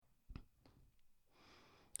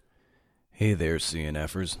Hey there,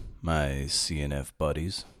 CNFers, my CNF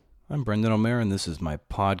buddies. I'm Brendan O'Meara, and this is my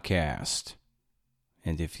podcast.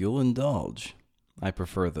 And if you'll indulge, I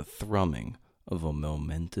prefer the thrumming of a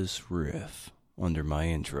momentous riff under my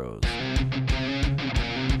intros.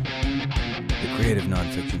 The Creative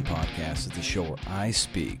Nonfiction Podcast is the show where I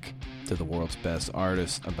speak to the world's best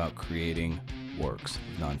artists about creating works of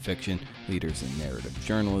nonfiction, leaders in narrative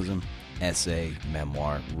journalism, essay,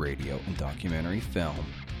 memoir, radio, and documentary film.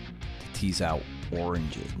 Tease out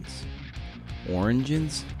origins.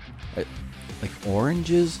 Origins? Like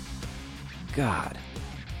oranges? God.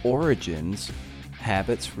 Origins,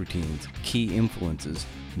 habits, routines, key influences,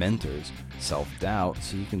 mentors, self-doubt,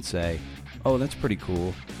 so you can say, oh, that's pretty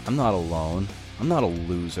cool. I'm not alone. I'm not a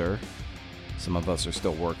loser. Some of us are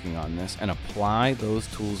still working on this. And apply those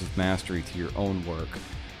tools of mastery to your own work.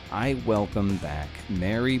 I welcome back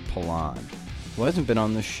Mary Pilon, who hasn't been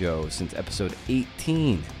on the show since episode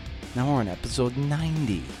 18. Now we're on episode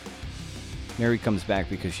 90. Mary comes back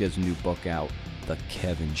because she has a new book out, The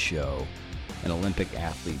Kevin Show, an Olympic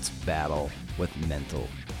athlete's battle with mental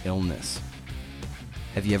illness.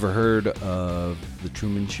 Have you ever heard of the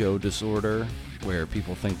Truman Show disorder, where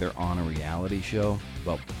people think they're on a reality show?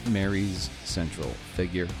 Well, Mary's central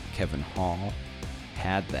figure, Kevin Hall,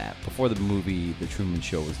 had that before the movie The Truman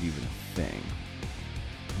Show was even a thing.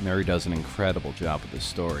 Mary does an incredible job with this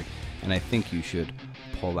story, and I think you should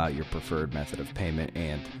pull out your preferred method of payment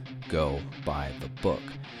and go buy the book.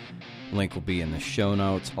 Link will be in the show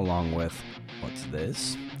notes along with, what's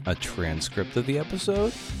this? A transcript of the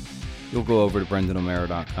episode? You'll go over to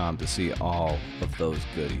BrendanO'Meara.com to see all of those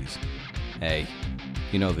goodies. Hey,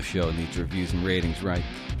 you know the show needs reviews and ratings, right?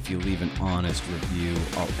 If you leave an honest review,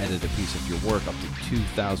 I'll edit a piece of your work up to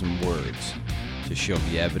 2,000 words. Just show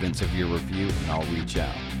me evidence of your review and I'll reach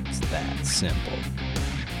out. It's that simple.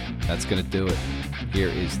 That's going to do it. Here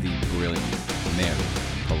is the brilliant Mary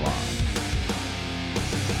Pilon.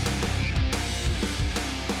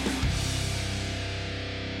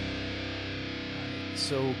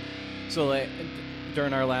 So like,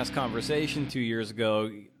 during our last conversation 2 years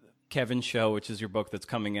ago, Kevin Show, which is your book that's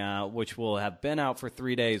coming out, which will have been out for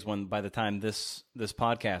 3 days by the time this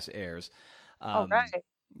podcast airs. All right.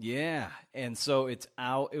 Yeah, and so it's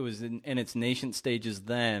out. It was in its nascent stages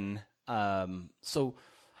then. So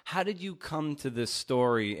how did you come to this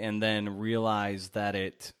story and then realize that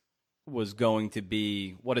it was going to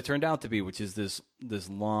be what it turned out to be, which is this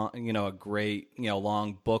long, a great,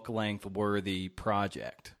 long book length worthy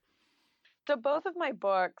project? So both of my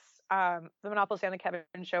books, The Monopoly and The Kevin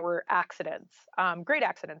Show, were accidents. Great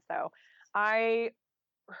accidents, though. I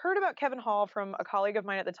heard about Kevin Hall from a colleague of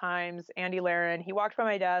mine at the Times, Andy Laren. He walked by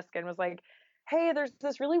my desk and was like, hey, there's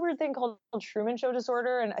this really weird thing called Truman Show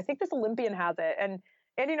disorder, and I think this Olympian has it. And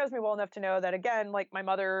Andy knows me well enough to know that, again, like my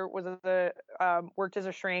mother was worked as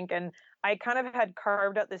a shrink, and I kind of had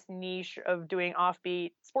carved out this niche of doing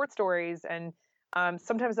offbeat sports stories. And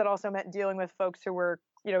sometimes that also meant dealing with folks who were,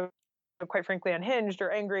 quite frankly, unhinged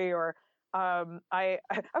or angry, or I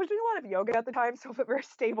was doing a lot of yoga at the time, so I felt very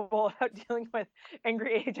stable about dealing with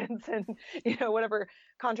angry agents and, whatever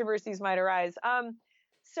controversies might arise.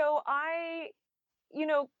 So I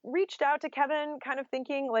reached out to Kevin kind of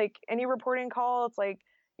thinking like any reporting call, it's like,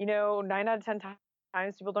 9 out of 10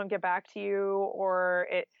 times people don't get back to you, or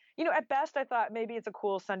it, at best I thought maybe it's a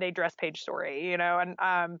cool Sunday dress page story, and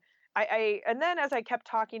and then as I kept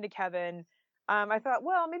talking to Kevin, I thought,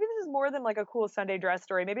 well, maybe this is more than like a cool Sunday dress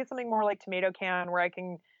story. Maybe it's something more like Tomato Can, where I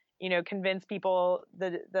can, convince people,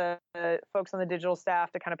 the folks on the digital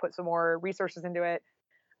staff, to kind of put some more resources into it.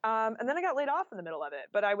 And then I got laid off in the middle of it,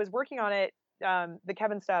 but I was working on it, the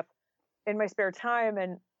Kevin stuff, in my spare time.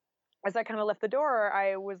 And as I kind of left the door,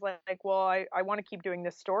 I was like, well, I want to keep doing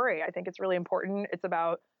this story. I think it's really important. It's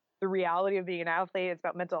about the reality of being an athlete. It's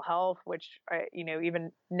about mental health, which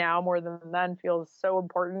even now more than then feels so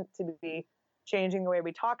important to be changing the way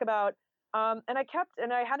we talk about. And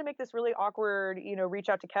I had to make this really awkward, reach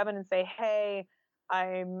out to Kevin and say, hey,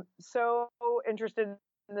 I'm so interested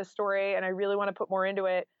in this story and I really want to put more into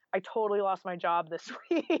it. I totally lost my job this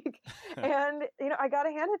week. And, I got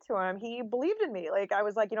to hand it to him. He believed in me. Like, I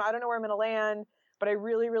was like, I don't know where I'm going to land, but I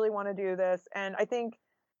really, really want to do this. And I think,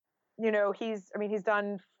 he's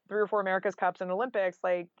done 3 or 4 America's Cups and Olympics.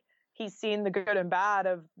 Like, he's seen the good and bad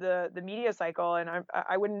of the media cycle. And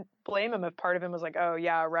I wouldn't blame him if part of him was like, oh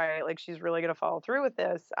yeah, right. Like, she's really going to follow through with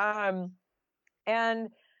this. And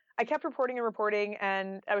I kept reporting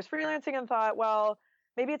and I was freelancing and thought, well,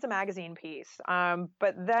 maybe it's a magazine piece.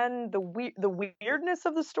 But then the weirdness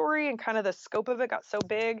of the story and kind of the scope of it got so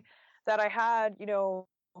big that I had,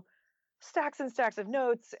 stacks and stacks of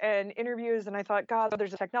notes and interviews. And I thought, God,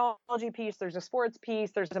 there's a technology piece, there's a sports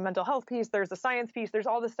piece, there's a mental health piece, there's a science piece, there's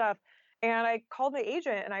all this stuff. And I called my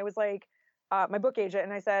agent and I was like, my book agent,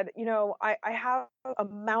 and I said, I have a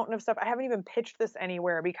mountain of stuff. I haven't even pitched this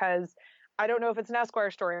anywhere because I don't know if it's an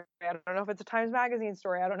Esquire story. I don't know if it's a Times Magazine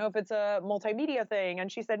story. I don't know if it's a multimedia thing.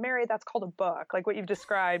 And she said, Mary, that's called a book. Like what you've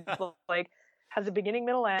described, like has a beginning,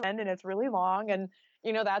 middle, end, and it's really long. And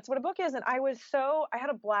that's what a book is. And I had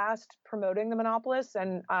a blast promoting The Monopolist,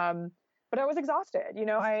 and but I was exhausted.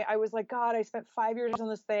 I was like, God, I spent 5 years on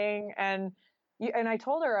this thing, and I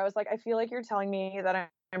told her, I was like, I feel like you're telling me that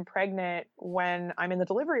I'm pregnant when I'm in the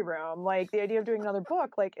delivery room. Like the idea of doing another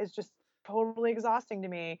book, like, is just totally exhausting to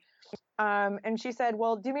me. And she said,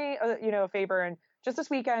 well, do me a favor, and just this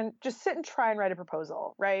weekend, just sit and try and write a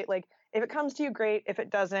proposal, right? Like if it comes to you, great. If it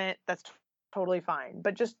doesn't, that's totally fine.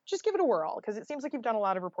 But just give it a whirl, because it seems like you've done a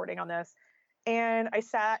lot of reporting on this. And I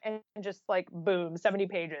sat and just like, boom, 70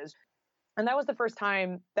 pages. And that was the first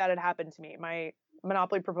time that had happened to me. My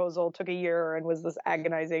Monopoly proposal took a year and was this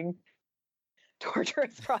agonizing,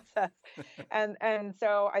 torturous process. And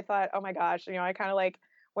so I thought, oh my gosh, I kind of like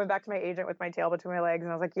went back to my agent with my tail between my legs,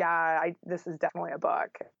 and I was like, yeah, this is definitely a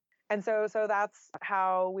book. And so that's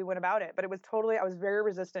how we went about it. But it was I was very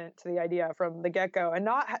resistant to the idea from the get-go, and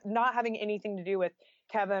not having anything to do with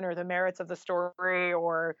Kevin or the merits of the story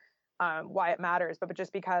or why it matters, but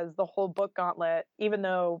just because the whole book gauntlet, even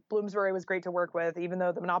though Bloomsbury was great to work with, even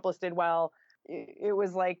though The Monopolist did well, it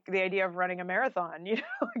was like the idea of running a marathon,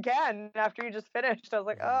 again, after you just finished. I was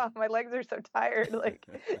like, oh, my legs are so tired. Like,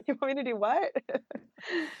 you want me to do what?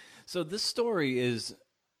 So this story is,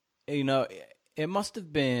 it must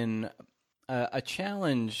have been a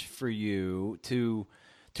challenge for you to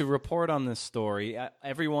report on this story.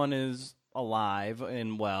 Everyone is alive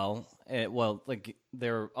and well, like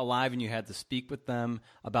they're alive, and you had to speak with them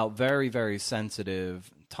about very, very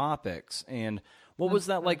sensitive topics. And what was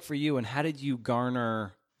that like for you, and how did you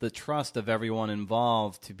garner the trust of everyone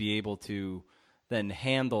involved to be able to then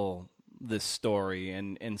handle this story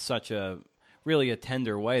in such a really a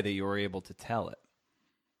tender way that you were able to tell it?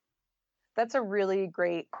 That's a really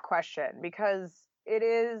great question, because it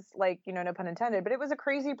is like, no pun intended, but it was a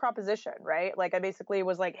crazy proposition, right? Like I basically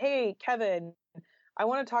was like, hey, Kevin, I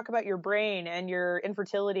want to talk about your brain and your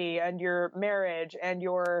infertility and your marriage and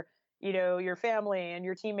your family and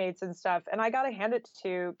your teammates and stuff. And I got to hand it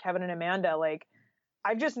to Kevin and Amanda. Like,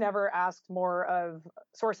 I've just never asked more of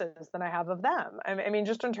sources than I have of them. I mean,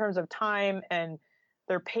 just in terms of time and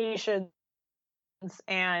their patience,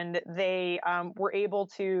 and they were able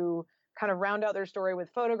to kind of round out their story with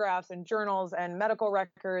photographs and journals and medical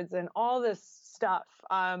records and all this stuff.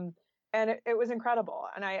 And it was incredible.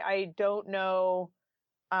 And I don't know,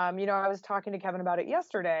 I was talking to Kevin about it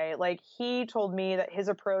yesterday. Like he told me that his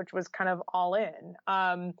approach was kind of all in.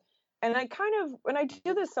 And I kind of, when I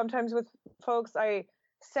do this sometimes with folks, I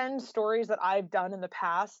send stories that I've done in the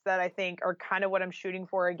past that I think are kind of what I'm shooting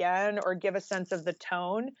for again, or give a sense of the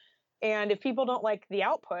tone. And if people don't like the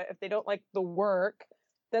output, if they don't like the work,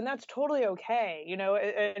 then that's totally okay,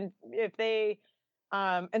 and if they,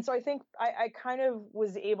 and so I think I kind of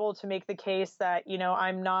was able to make the case that,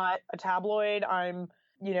 I'm not a tabloid. I'm,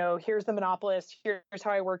 here's the Monopolist. Here's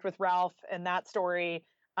how I worked with Ralph and that story,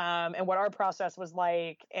 and what our process was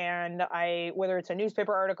like. And whether it's a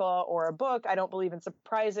newspaper article or a book, I don't believe in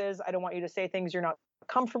surprises. I don't want you to say things you're not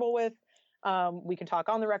comfortable with. We can talk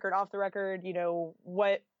on the record, off the record,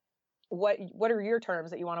 what are your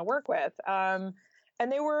terms that you want to work with?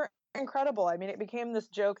 And they were incredible. I mean, it became this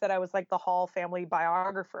joke that I was like the Hall family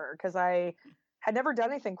biographer, because I had never done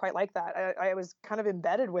anything quite like that. I was kind of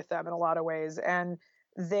embedded with them in a lot of ways. And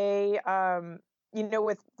they,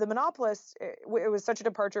 with The Monopolist, it was such a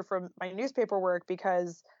departure from my newspaper work,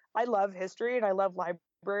 because I love history and I love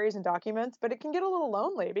libraries and documents, but it can get a little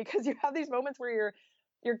lonely, because you have these moments where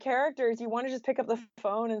your characters, you want to just pick up the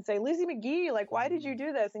phone and say, Lizzie McGee, like, why did you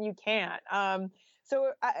do this? And you can't.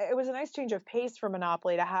 So it was a nice change of pace for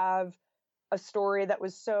Monopoly to have a story that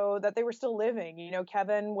was so that they were still living.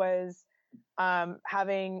 Kevin was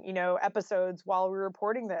having, episodes while we were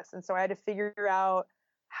reporting this. And so I had to figure out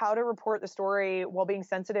how to report the story while being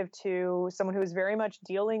sensitive to someone who was very much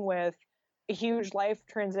dealing with a huge life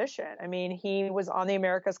transition. I mean, he was on the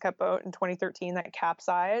America's Cup boat in 2013 that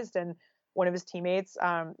capsized, and one of his teammates,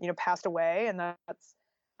 passed away. And that's,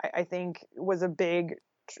 I think, was a big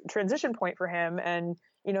transition point for him. And,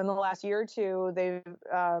 in the last year or two,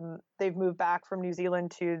 they've moved back from New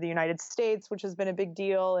Zealand to the United States, which has been a big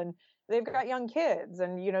deal. And they've got young kids.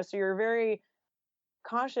 And, so you're very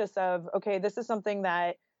conscious of, okay, this is something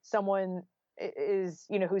that someone is,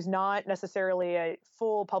 who's not necessarily a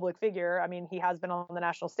full public figure. I mean, he has been on the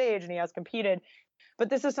national stage and he has competed, but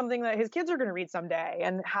this is something that his kids are going to read someday.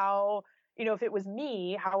 And how, if it was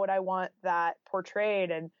me, how would I want that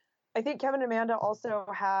portrayed? And I think Kevin and Amanda also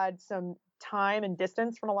had some time and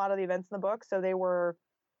distance from a lot of the events in the book. So they were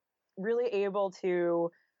really able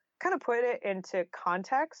to kind of put it into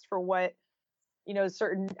context for what,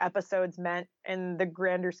 certain episodes meant in the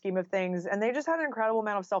grander scheme of things. And they just had an incredible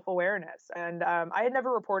amount of self-awareness. And I had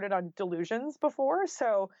never reported on delusions before.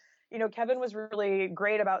 So, Kevin was really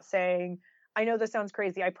great about saying, I know this sounds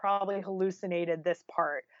crazy. I probably hallucinated this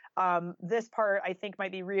part. This part I think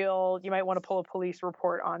might be real. You might want to pull a police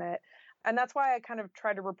report on it. And that's why I kind of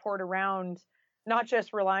tried to report around, not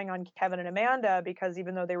just relying on Kevin and Amanda, because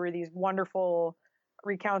even though they were these wonderful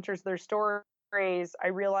recounters of their stories, I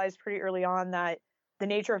realized pretty early on that the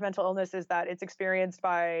nature of mental illness is that it's experienced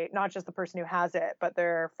by not just the person who has it, but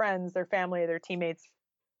their friends, their family, their teammates,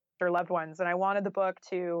 their loved ones. And I wanted the book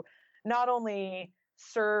to not only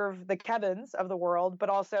serve the Kevins of the world, but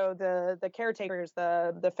also the caretakers,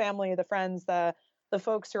 the family, the friends, the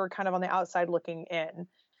folks who are kind of on the outside looking in,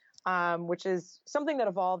 which is something that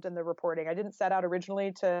evolved in the reporting. I didn't set out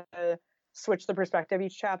originally to switch the perspective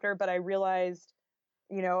each chapter, but I realized,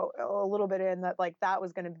 a little bit in that, like, that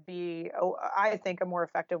was going to be, I think, a more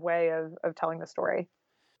effective way of telling the story.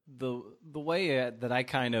 The way that I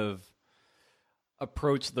kind of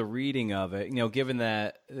approach the reading of it, given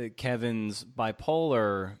that Kevin's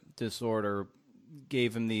bipolar disorder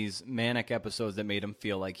gave him these manic episodes that made him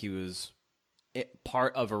feel like he was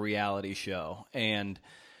part of a reality show. And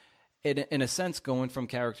in a sense, going from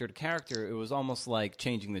character to character, it was almost like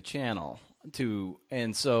changing the channel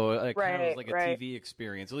and so it kind of was like a TV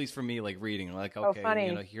experience, at least for me, like reading, like,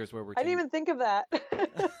 okay, here's where we're I didn't even think of that.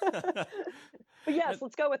 But yes,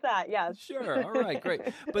 let's go with that. Yes. Sure. All right, great.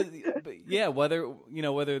 But yeah, whether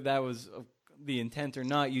that was the intent or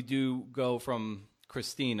not, you do go from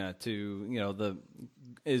Christina to,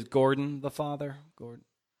 is Gordon the father? Gordon?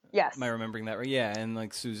 Yes. Am I remembering that right? Yeah, and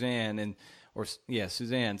like Suzanne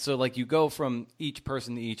Suzanne. So like you go from each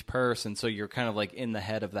person to each person, so you're kind of like in the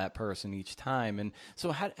head of that person each time. And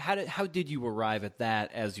so how did you arrive at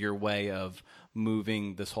that as your way of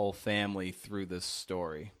moving this whole family through this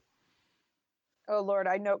story? Oh Lord,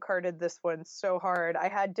 I note carded this one so hard. I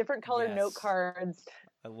had different colored note cards.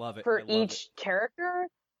 I love it. For each character,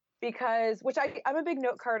 because I'm a big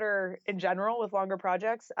note carder in general with longer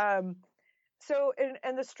projects. So,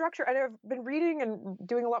 and the structure, I've been reading and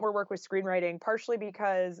doing a lot more work with screenwriting, partially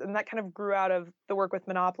because, and that kind of grew out of the work with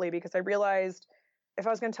Monopoly, because I realized if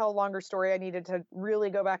I was going to tell a longer story, I needed to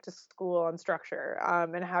really go back to school on structure,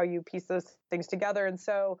 and how you piece those things together. And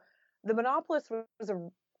so The Monopolist was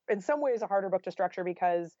in some ways a harder book to structure,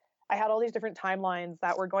 because I had all these different timelines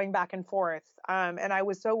that were going back and forth. And I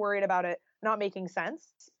was so worried about it not making sense,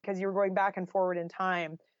 because you were going back and forward in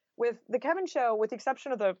time. With the Kevin Show, with the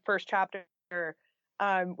exception of the first chapter,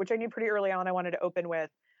 which I knew pretty early on I wanted to open with,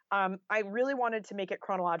 I really wanted to make it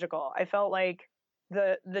chronological. I felt like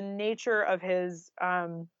the nature of his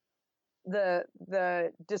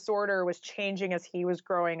the disorder was changing as he was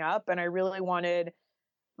growing up, and I really wanted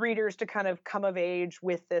readers to kind of come of age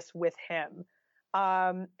with this with him.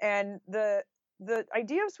 And the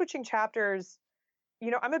idea of switching chapters,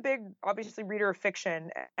 I'm a big, obviously, reader of fiction,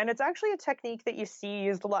 and it's actually a technique that you see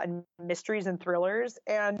used a lot in mysteries and thrillers.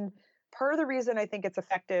 And part of the reason I think it's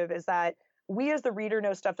effective is that we as the reader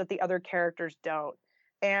know stuff that the other characters don't.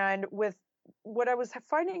 And with what I was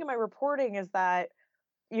finding in my reporting is that,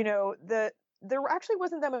 there actually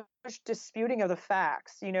wasn't that much disputing of the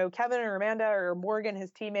facts. Kevin or Amanda or Morgan,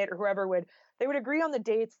 his teammate, or whoever they would agree on the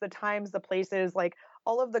dates, the times, the places, like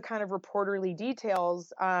all of the kind of reporterly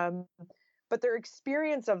details. But their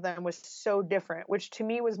experience of them was so different, which to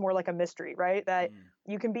me was more like a mystery, right? That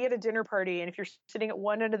you can be at a dinner party, and if you're sitting at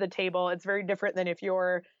one end of the table, it's very different than if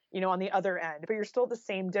you're, on the other end, but you're still at the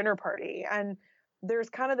same dinner party. And there's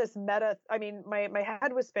kind of this meta, my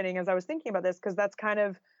head was spinning as I was thinking about this, because that's kind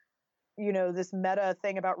of, this meta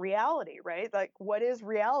thing about reality, right? Like, what is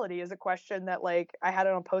reality is a question that, like, I had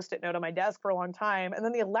it on a Post-it note on my desk for a long time. And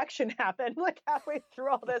then the election happened, like, halfway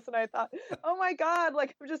through all this. And I thought, oh my God,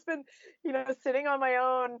 like, I've just been, sitting on my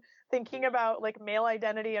own thinking about, like, male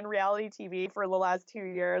identity and reality TV for the last 2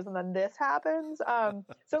 years. And then this happens. So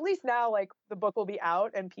at least now, like, the book will be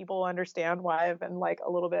out and people will understand why I've been, like,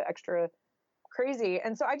 a little bit extra crazy.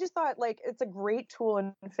 And so I just thought, like, it's a great tool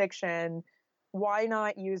in fiction. Why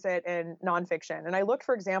not use it in nonfiction? And I looked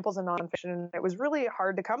for examples in nonfiction, and it was really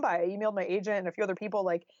hard to come by. I emailed my agent and a few other people,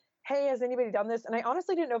 like, hey, has anybody done this? And I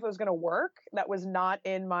honestly didn't know if it was going to work. That was not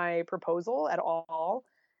in my proposal at all.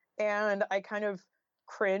 And I kind of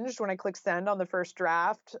cringed when I clicked send on the first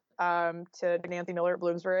draft to Nancy Miller at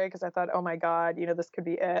Bloomsbury, because I thought, oh my God, this could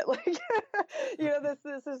be it. Like,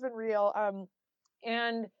 this has been real.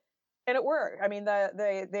 And it worked. I mean,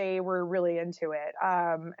 they were really into it.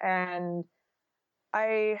 And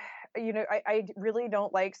I really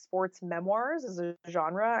don't like sports memoirs as a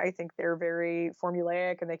genre. I think they're very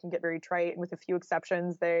formulaic and they can get very trite. And with a few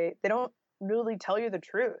exceptions, they don't really tell you the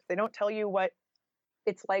truth. They don't tell you what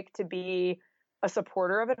it's like to be a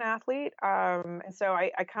supporter of an athlete. And so I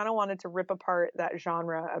kind of wanted to rip apart that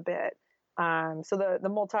genre a bit. So the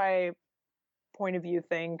multi point of view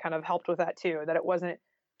thing kind of helped with that too, that it wasn't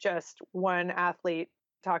just one athlete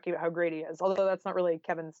talking about how great he is, although that's not really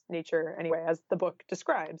Kevin's nature anyway, as the book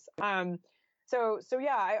describes. So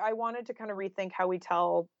yeah, I wanted to kind of rethink how we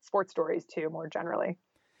tell sports stories too, more generally.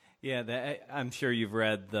 Yeah, I'm sure you've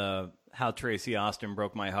read the How Tracy Austin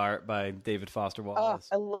Broke My Heart by David Foster Wallace.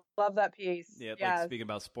 Oh, I love that piece. Yeah, yes. Like speaking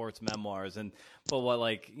about sports memoirs, but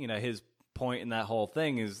what his point in that whole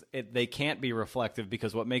thing is they can't be reflective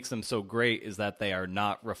because what makes them so great is that they are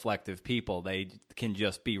not reflective people. They can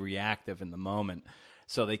just be reactive in the moment.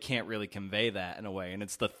 So they can't really convey that in a way. And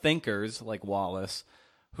it's the thinkers like Wallace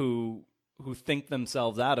who think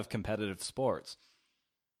themselves out of competitive sports.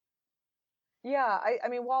 Yeah, I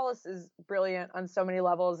mean, Wallace is brilliant on so many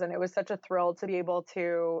levels, and it was such a thrill to be able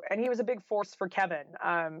to, and he was a big force for Kevin.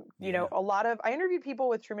 I interviewed people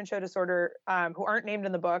with Truman Show disorder who aren't named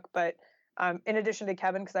in the book, but in addition to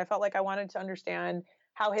Kevin, because I felt like I wanted to understand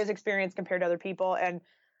how his experience compared to other people. And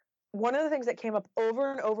one of the things that came up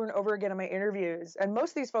over and over and over again in my interviews, and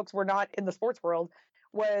most of these folks were not in the sports world,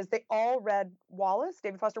 was they all read Wallace,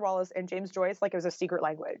 David Foster Wallace, and James Joyce like it was a secret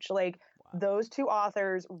language. Like, wow. Those two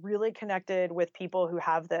authors really connected with people who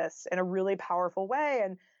have this in a really powerful way.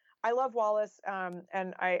 And I love Wallace,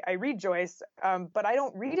 and I read Joyce, but I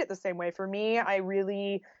don't read it the same way. For me, I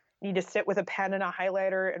really need to sit with a pen and a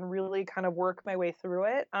highlighter and really kind of work my way through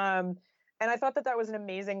it. And I thought that was an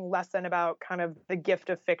amazing lesson about kind of the gift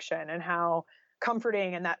of fiction and how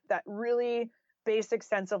comforting and that really basic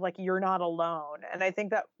sense of like, you're not alone. And I think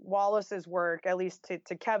that Wallace's work, at least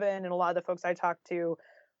to Kevin and a lot of the folks I talked to,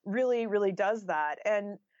 really, really does that.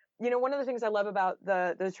 And, one of the things I love about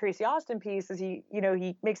the Tracy Austin piece is he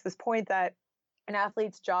makes this point that an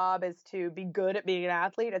athlete's job is to be good at being an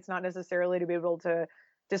athlete. It's not necessarily to be able to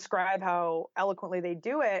describe how eloquently they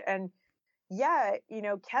do it. And yeah,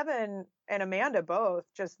 Kevin and Amanda both,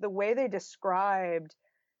 just the way they described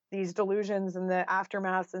these delusions and the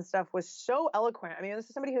aftermaths and stuff was so eloquent. I mean, this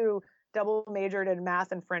is somebody who double majored in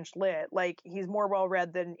math and French lit. Like, he's more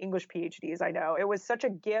well-read than English PhDs, I know. It was such a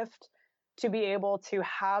gift to be able to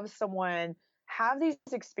have someone have these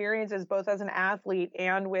experiences both as an athlete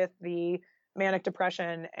and with the manic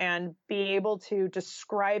depression and be able to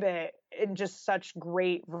describe it in just such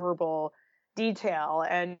great verbal detail.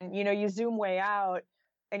 And, you zoom way out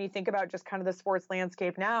and you think about just kind of the sports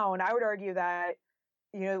landscape now. And I would argue that,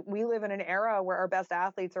 we live in an era where our best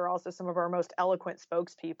athletes are also some of our most eloquent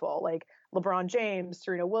spokespeople, like LeBron James,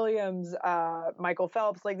 Serena Williams, Michael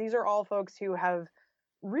Phelps. Like, these are all folks who have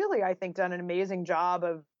really, I think, done an amazing job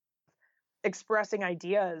of expressing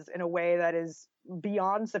ideas in a way that is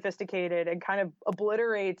beyond sophisticated and kind of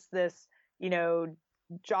obliterates this,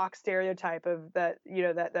 jock stereotype of that,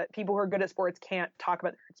 that people who are good at sports can't talk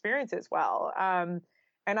about their experiences well.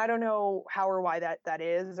 And I don't know how or why that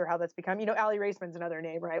is or how that's become. Allie Raceman's another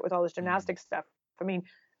name, right, with all this gymnastics stuff. I mean,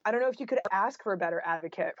 I don't know if you could ask for a better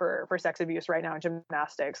advocate for sex abuse right now in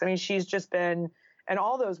gymnastics. I mean, she's just been, and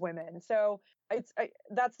all those women. So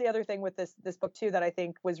that's the other thing with this book too that I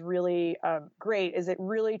think was really great, is it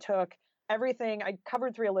really took everything. I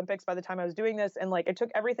covered 3 Olympics by the time I was doing this, and like it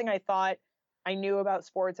took everything I thought I knew about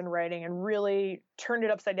sports and writing and really turned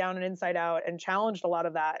it upside down and inside out and challenged a lot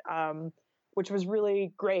of that, which was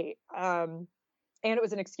really great. And it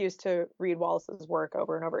was an excuse to read Wallace's work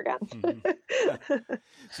over and over again. Mm-hmm.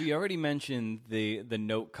 So you already mentioned the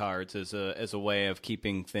note cards as a way of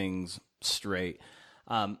keeping things straight.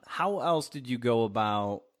 How else did you go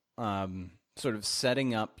about sort of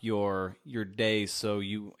setting up your day so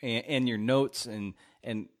you and your notes and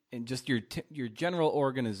just your general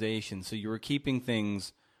organization, so you were keeping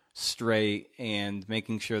things straight and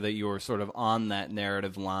making sure that you were sort of on that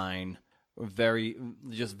narrative line very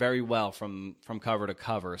well from cover to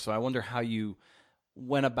cover. So I wonder how you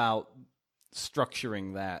went about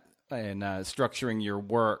structuring that and structuring your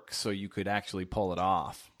work so you could actually pull it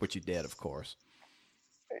off, which you did, of course.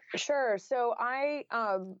 Sure. So I'm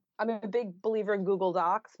a big believer in Google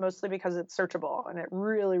Docs, mostly because it's searchable and it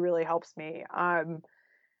really, really helps me.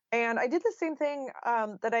 And I did the same thing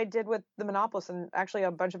that I did with the Monopolist, and actually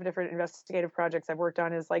a bunch of different investigative projects I've worked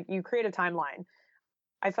on is like you create a timeline.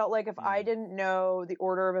 I felt like if I didn't know the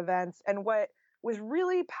order of events, and what was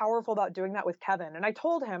really powerful about doing that with Kevin, and I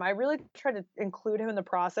told him, I really tried to include him in the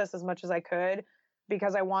process as much as I could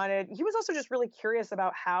because he was also just really curious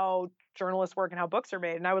about how journalists work and how books are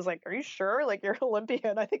made. And I was like, are you sure? Like, you're an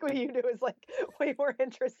Olympian. I think what you do is like way more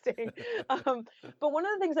interesting. But one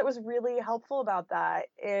of the things that was really helpful about that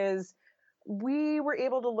is we were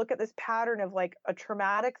able to look at this pattern of like a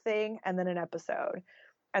traumatic thing and then an episode,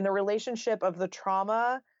 and the relationship of the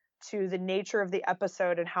trauma to the nature of the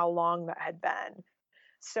episode and how long that had been.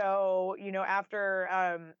 So,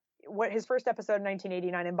 after what his first episode in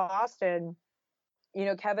 1989 in Boston,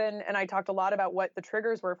 Kevin and I talked a lot about what the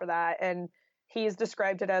triggers were for that. And he's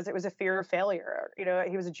described it as it was a fear of failure.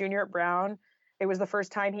 He was a junior at Brown. It was the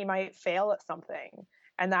first time he might fail at something.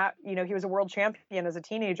 And that, he was a world champion as a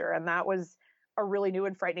teenager. And that was a really new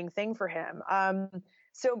and frightening thing for him.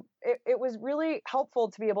 So it was really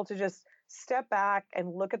helpful to be able to just step back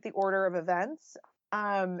and look at the order of events.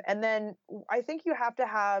 And then I think you have to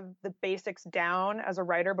have the basics down as a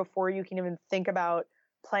writer before you can even think about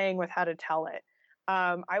playing with how to tell it.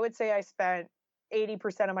 I would say I spent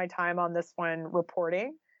 80% of my time on this one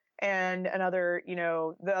reporting and another,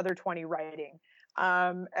 the other 20 writing.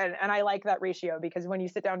 And I like that ratio because when you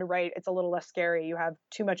sit down to write, it's a little less scary. You have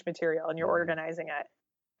too much material and you're organizing it.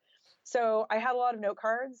 So I had a lot of note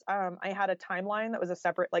cards. I had a timeline that was a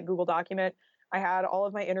separate like Google document. I had all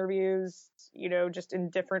of my interviews, just in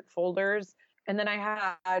different folders. And then I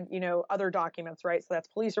had, other documents, right? So that's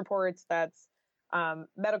police reports, that's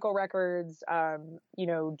medical records,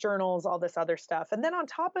 journals, all this other stuff. And then on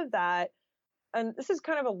top of that, and this is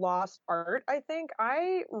kind of a lost art, I think,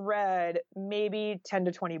 I read maybe 10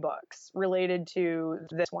 to 20 books related to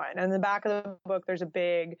this one. And in the back of the book, there's a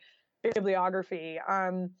big bibliography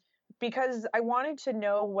because I wanted to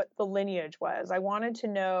know what the lineage was. I wanted to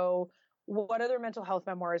know what other mental health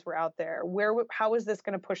memoirs were out there. How was this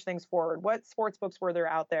going to push things forward? What sports books were there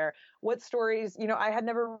out there? What stories? I had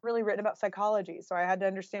never really written about psychology, so I had to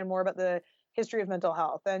understand more about the history of mental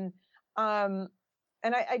health. And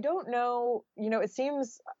I don't know, it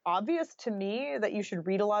seems obvious to me that you should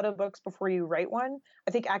read a lot of books before you write one.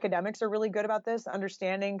 I think academics are really good about this,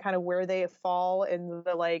 understanding kind of where they fall in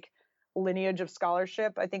the like lineage of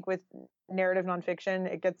scholarship. I think with narrative nonfiction,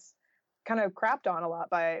 it gets kind of crapped on a lot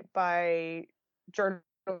by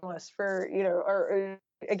journalists for, or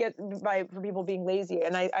again, for people being lazy.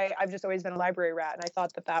 And I've just always been a library rat. And I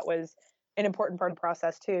thought that was an important part of the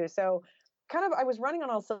process too. So kind of, I was running on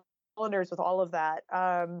all cylinders with all of that.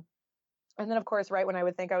 And then of course, right when I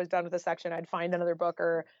would think I was done with a section, I'd find another book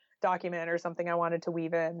or document or something I wanted to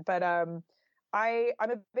weave in. But I'm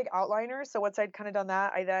a big outliner. So once I'd kind of done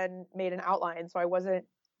that, I then made an outline. So I wasn't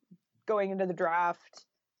going into the draft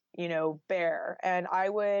bare. And I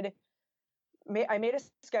made a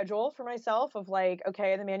schedule for myself of like,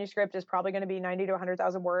 okay, the manuscript is probably going to be 90 to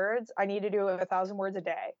 100,000 words. I need to do 1,000 words a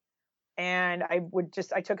day. And I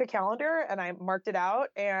took a calendar and I marked it out.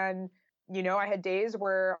 And, I had days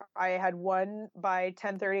where I had one by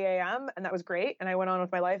 10:30 a.m. and that was great. And I went on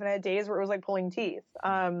with my life. And I had days where it was like pulling teeth.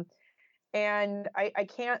 And I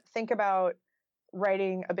can't think about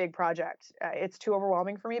writing a big project. It's too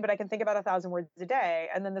overwhelming for me, but I can think about 1,000 words a day.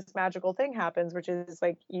 And then this magical thing happens, which is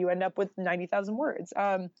like you end up with 90,000 words.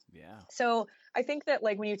 So I think that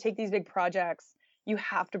like when you take these big projects, you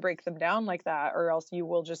have to break them down like that, or else you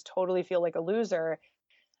will just totally feel like a loser.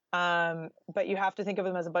 But you have to think of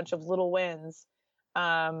them as a bunch of little wins.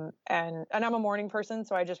 And I'm a morning person,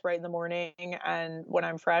 so I just write in the morning and when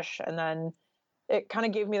I'm fresh. And then it kind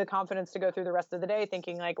of gave me the confidence to go through the rest of the day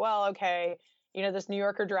thinking like, well, okay, this New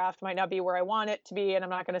Yorker draft might not be where I want it to be, and I'm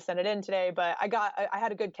not going to send it in today, but I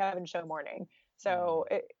had a good Kevin show morning. So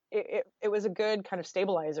it was a good kind of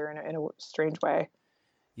stabilizer in a strange way.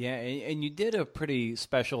 Yeah. And you did a pretty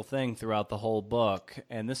special thing throughout the whole book.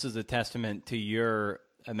 And this is a testament to your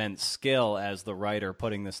immense skill as the writer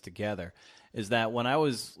putting this together, is that when I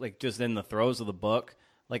was like just in the throes of the book,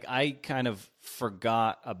 like I kind of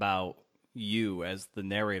forgot about you as the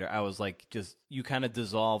narrator. I was like, just, you kind of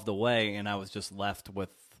dissolved away and I was just left with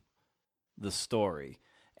the story.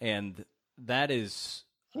 And that is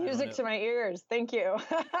music to my ears. Thank you.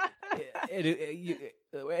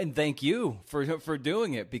 And thank you for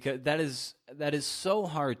doing it, because that is so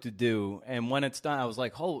hard to do. And when it's done, I was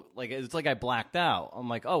like, it's like I blacked out. I'm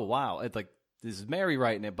like, oh wow, it's like, this is Mary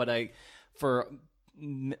writing it. But for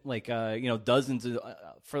dozens of,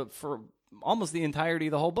 for almost the entirety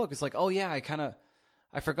of the whole book, it's like, oh yeah, I kind of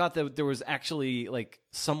I forgot that there was actually like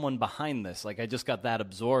someone behind this. Like I just got that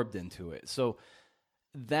absorbed into it. So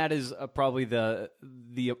that is probably the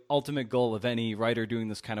ultimate goal of any writer doing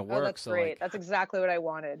this kind of work. Oh, that's great. Like, that's exactly what I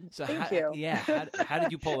wanted. So Thank you. Yeah. How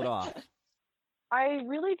did you pull it off? I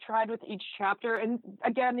really tried with each chapter, and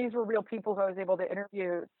again, these were real people who I was able to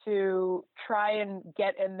interview, to try and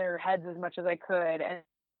get in their heads as much as I could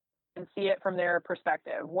and see it from their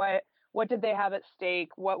perspective. What did they have at stake?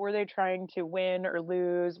 What were they trying to win or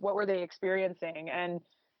lose? What were they experiencing? And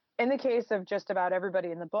in the case of just about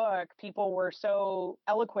everybody in the book, people were so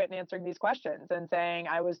eloquent in answering these questions and saying,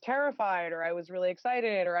 I was terrified, or I was really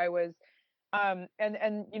excited, or I was,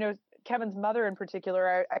 and you know, Kevin's mother in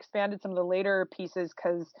particular, I expanded some of the later pieces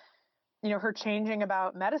because, you know, her changing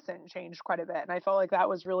about medicine changed quite a bit. And I felt like that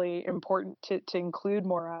was really important to include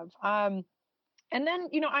more of. And then,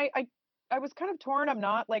 you know, I was kind of torn. I'm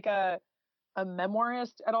not like a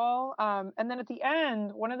memoirist at all. And then at the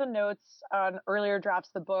end, one of the notes on earlier drafts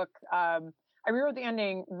of the book, I rewrote the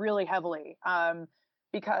ending really heavily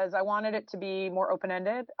because I wanted it to be more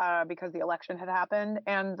open-ended because the election had happened.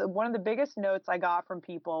 And one of the biggest notes I got from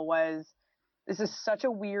people was, this is such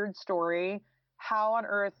a weird story. How on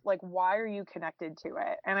earth, like, why are you connected to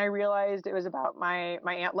it? And I realized it was about my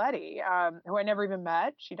Aunt Letty, who I never even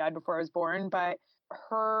met. She died before I was born, but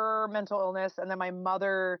her mental illness, and then my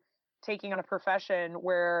mother taking on a profession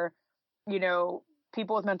where, you know,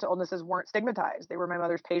 people with mental illnesses weren't stigmatized. They were my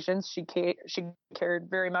mother's patients. She cared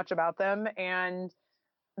very much about them. And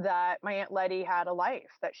that my Aunt Letty had a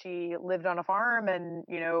life, that she lived on a farm and,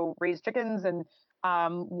 you know, raised chickens and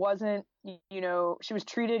wasn't, you know, she was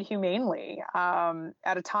treated humanely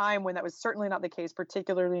at a time when that was certainly not the case,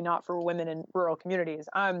 particularly not for women in rural communities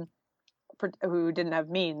who didn't have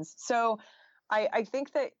means. So I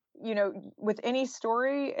think that, you know, with any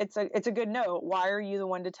story, it's a good note. Why are you the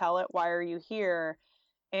one to tell it? Why are you here?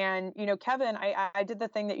 And, you know, Kevin, I did the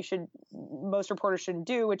thing that most reporters shouldn't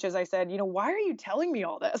do, which is I said, you know, why are you telling me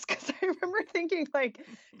all this? Because I remember thinking, like,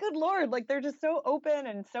 good Lord, like, they're just so open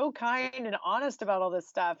and so kind and honest about all this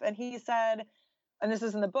stuff. And he said, and this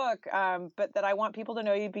is in the book, but that I want people to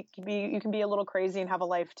know you can be a little crazy and have a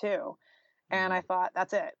life too. And I thought,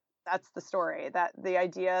 that's it. That's the story. That the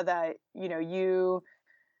idea that, you know,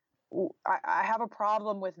 I have a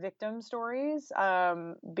problem with victim stories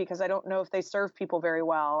because I don't know if they serve people very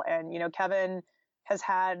well. And, you know, Kevin has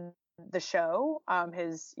had the show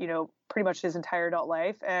his, you know, pretty much his entire adult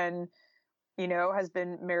life, and, you know, has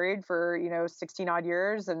been married for, you know, 16 odd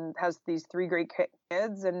years and has these 3 great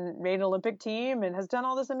kids and made an Olympic team and has done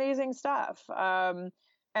all this amazing stuff. And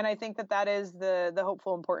I think that is the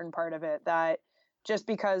hopeful, important part of it, that just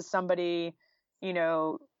because somebody, you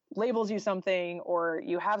know, labels you something or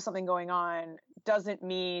you have something going on doesn't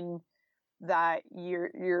mean that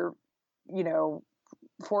you're, you know,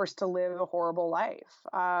 forced to live a horrible life.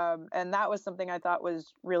 And that was something I thought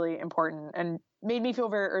was really important and made me feel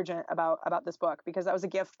very urgent about this book, because that was a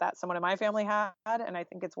gift that someone in my family had. And I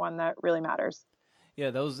think it's one that really matters.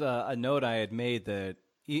 Yeah, that was a note I had made that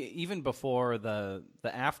even before the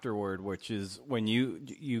afterword, which is when you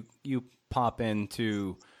pop in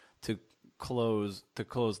to close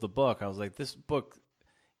the book. I was like, this book,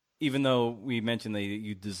 even though we mentioned that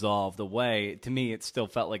you dissolved away, to me it still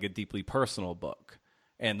felt like a deeply personal book,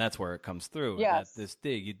 and that's where it comes through. Yes.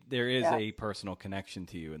 There is a personal connection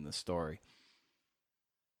to you in the story.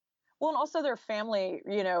 Well, and also their family,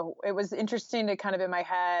 you know, it was interesting to kind of in my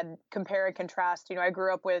head compare and contrast. You know, I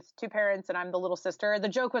grew up with 2 parents and I'm the little sister. The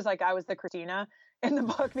joke was like I was the Christina in the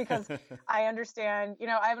book, because I understand, you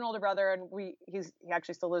know, I have an older brother and he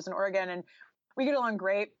actually still lives in Oregon and we get along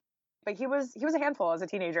great, but he was a handful as a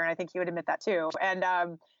teenager, and I think he would admit that too. And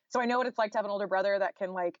so I know what it's like to have an older brother that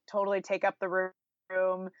can like totally take up the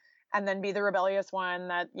room and then be the rebellious one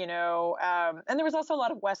that, you know, and there was also a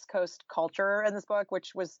lot of West Coast culture in this book,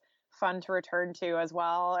 which was fun to return to as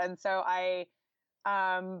well. And so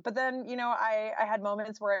but then, you know, I had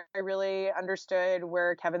moments where I really understood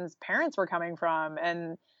where Kevin's parents were coming from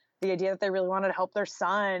and the idea that they really wanted to help their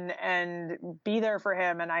son and be there for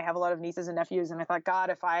him. And I have a lot of nieces and nephews. And I thought, God,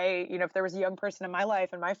 if there was a young person in my life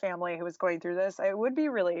and my family who was going through this, it would be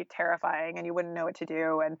really terrifying and you wouldn't know what to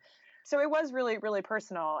do. And so it was really, really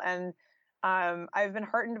personal. And I've been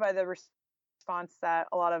heartened by the response that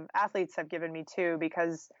a lot of athletes have given me too,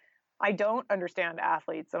 because I don't understand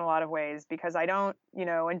athletes in a lot of ways, because I don't, you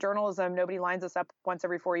know, in journalism, nobody lines us up once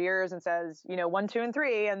every 4 years and says, you know, 1, 2, and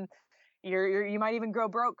 3, and you might even go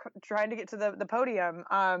broke trying to get to the podium.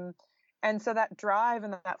 And so that drive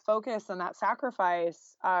and that focus and that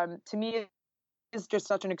sacrifice, to me, is just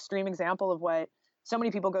such an extreme example of what so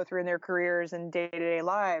many people go through in their careers and day-to-day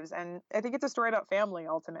lives. And I think it's a story about family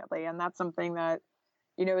ultimately. And that's something that,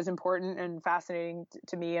 is important and fascinating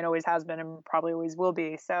to me, and always has been and probably always will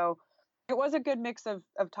be. So it was a good mix of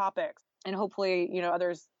topics, and hopefully,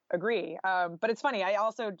 others agree. But it's funny. I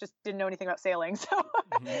also just didn't know anything about sailing. So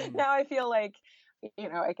now I feel like,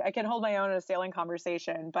 I can hold my own in a sailing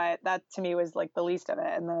conversation, but that to me was like the least of it.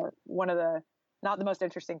 And one of the, not the most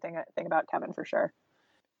interesting thing about Kevin, for sure.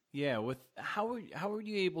 Yeah. How were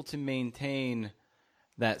you able to maintain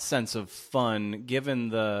that sense of fun given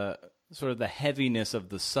the sort of the heaviness of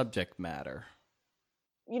the subject matter?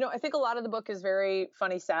 I think a lot of the book is very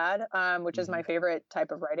funny, sad, which is my favorite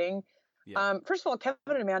type of writing. Yeah. First of all, Kevin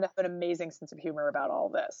and Amanda have an amazing sense of humor about all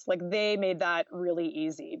this. Like, they made that really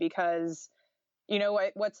easy because,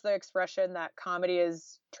 what's the expression that comedy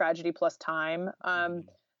is tragedy plus time?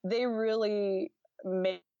 They really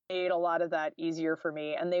made a lot of that easier for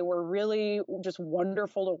me, and they were really just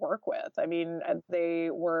wonderful to work with. I mean, they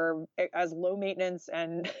were as low maintenance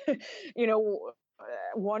and,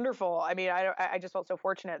 wonderful. I mean, I just felt so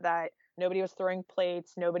fortunate that nobody was throwing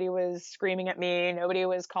plates, nobody was screaming at me, nobody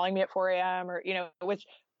was calling me at 4 a.m. or, which,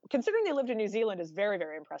 considering they lived in New Zealand, is very,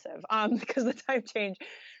 very impressive because of the time change.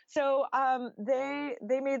 So they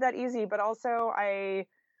made that easy. But also, I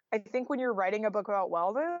think when you're writing a book about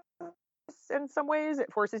wellness, in some ways,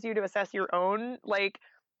 it forces you to assess your own, like,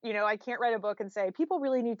 I can't write a book and say people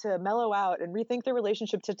really need to mellow out and rethink their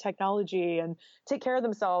relationship to technology and take care of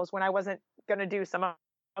themselves when I wasn't going to do some of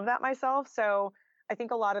that myself. So I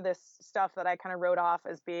think a lot of this stuff that I kind of wrote off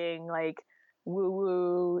as being like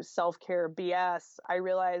woo-woo self-care BS, I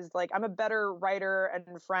realized like I'm a better writer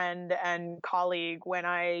and friend and colleague when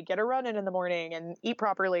I get a run in the morning and eat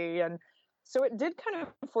properly. And so it did kind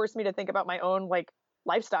of force me to think about my own like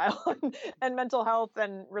lifestyle and mental health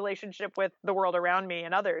and relationship with the world around me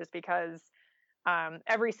and others, because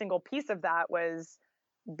every single piece of that was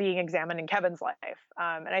being examined in Kevin's life.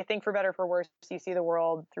 And I think for better or for worse, you see the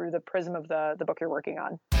world through the prism of the book you're working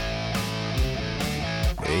on.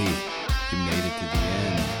 Hey, you made it to the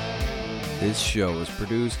end. This show is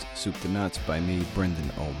produced soup to nuts by me,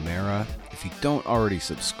 Brendan O'Mara. If you don't already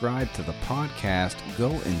subscribe to the podcast, go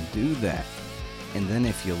and do that. And then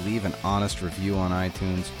if you leave an honest review on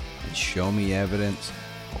iTunes and show me evidence,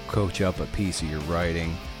 I'll coach up a piece of your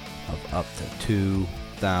writing of up to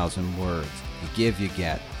 2,000 words. You give, you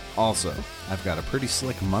get. Also, I've got a pretty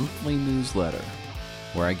slick monthly newsletter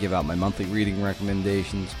where I give out my monthly reading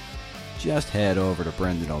recommendations. Just head over to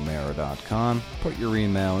BrendanO'Mara.com, put your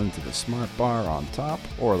email into the smart bar on top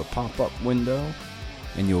or the pop-up window,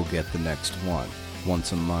 and you'll get the next one.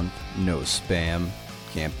 Once a month, no spam,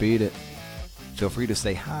 can't beat it. Feel free to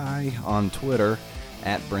say hi on Twitter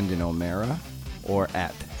at Brendan O'Mara or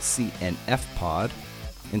at CNFpod.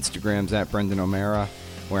 Instagram's at Brendan O'Mara,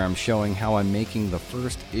 where I'm showing how I'm making the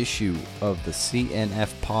first issue of the CNF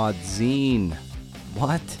Pod zine.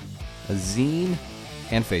 What? A zine?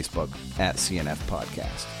 And Facebook at CNF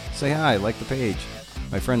Podcast. Say hi, like the page.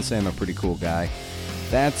 My friends say I'm a pretty cool guy.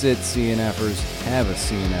 That's it, CNFers. Have a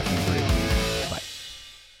CNF and great week.